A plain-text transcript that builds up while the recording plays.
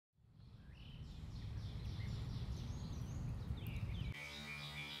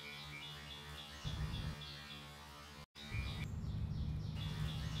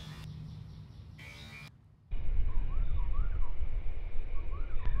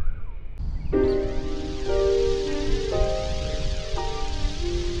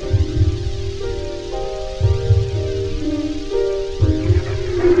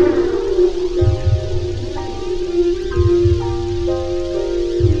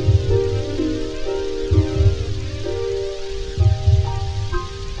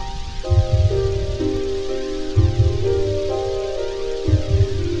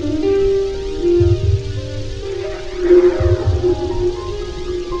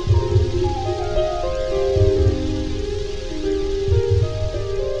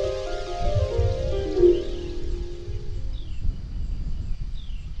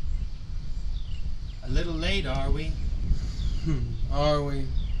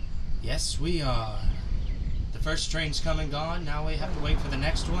Yes, we are. The first train's come and gone. Now we have to wait for the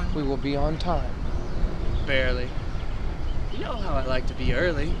next one. We will be on time. Barely. You know how I like to be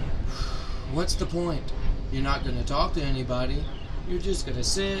early. What's the point? You're not going to talk to anybody. You're just going to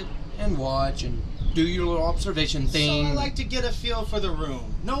sit and watch and do your little observation thing. So I like to get a feel for the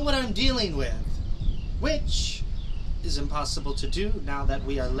room. Know what I'm dealing with. Which is impossible to do now that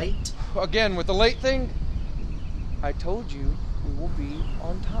we are late. Again, with the late thing, I told you we will be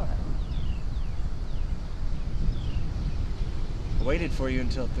on time. I waited for you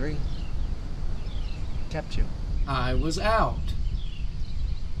until 3. Kept you. I was out.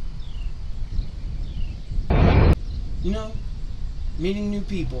 You know, meeting new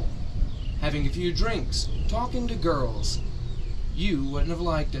people, having a few drinks, talking to girls. You wouldn't have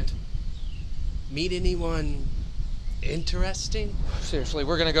liked it. Meet anyone interesting? Seriously,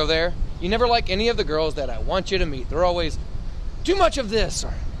 we're gonna go there? You never like any of the girls that I want you to meet. They're always too much of this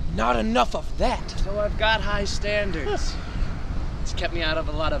or not enough of that. So I've got high standards. It's kept me out of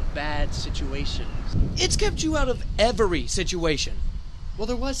a lot of bad situations. It's kept you out of every situation. Well,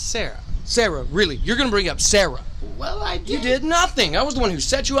 there was Sarah. Sarah, really? You're gonna bring up Sarah? Well, I did. You did nothing. I was the one who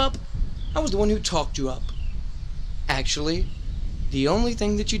set you up. I was the one who talked you up. Actually, the only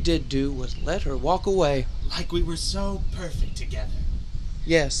thing that you did do was let her walk away. Like we were so perfect together.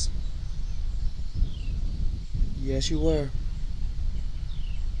 Yes. Yes, you were.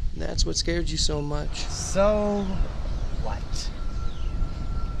 That's what scared you so much. So what?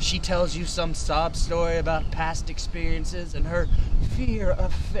 She tells you some sob story about past experiences and her fear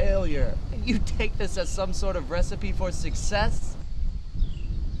of failure. And you take this as some sort of recipe for success?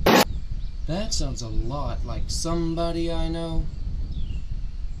 That sounds a lot like somebody I know.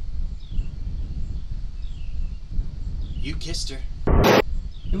 You kissed her.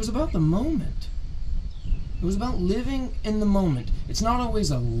 It was about the moment. It was about living in the moment. It's not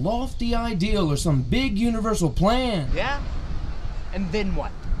always a lofty ideal or some big universal plan. Yeah? And then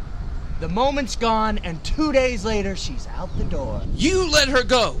what? The moment's gone, and 2 days later, she's out the door. You let her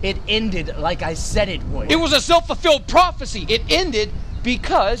go. It ended like I said it would. It was a self-fulfilled prophecy. It ended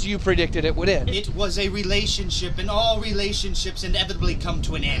because you predicted it would end. It was a relationship, and all relationships inevitably come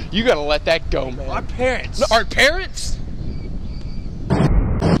to an end. You gotta let that go, man. Our parents. No, our parents?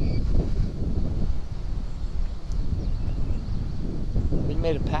 We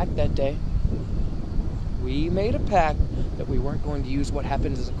made a pact that day. We made a pact that we weren't going to use what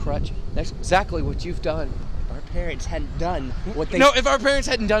happened as a crutch. That's exactly what you've done. If our parents hadn't done what they... No, if our parents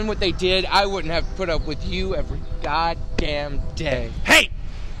hadn't done what they did, I wouldn't have put up with you every goddamn day. Hey!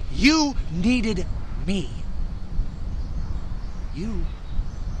 You needed me. You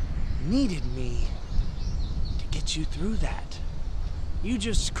needed me to get you through that. You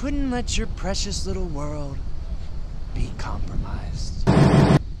just couldn't let your precious little world be compromised.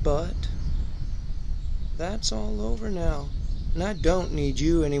 But that's all over now, and I don't need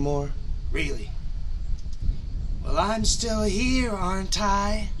you anymore. Really? Well, I'm still here, aren't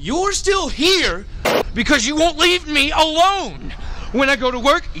I? You're still here because you won't leave me alone. When I go to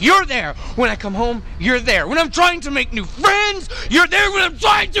work, you're there. When I come home, you're there. When I'm trying to make new friends, you're there. When I'm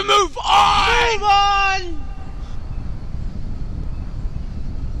trying to move on! Move on!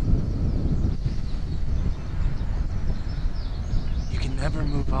 You can never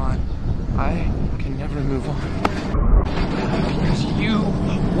move on. I can never move on. Because you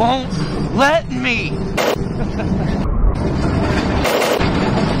won't let me.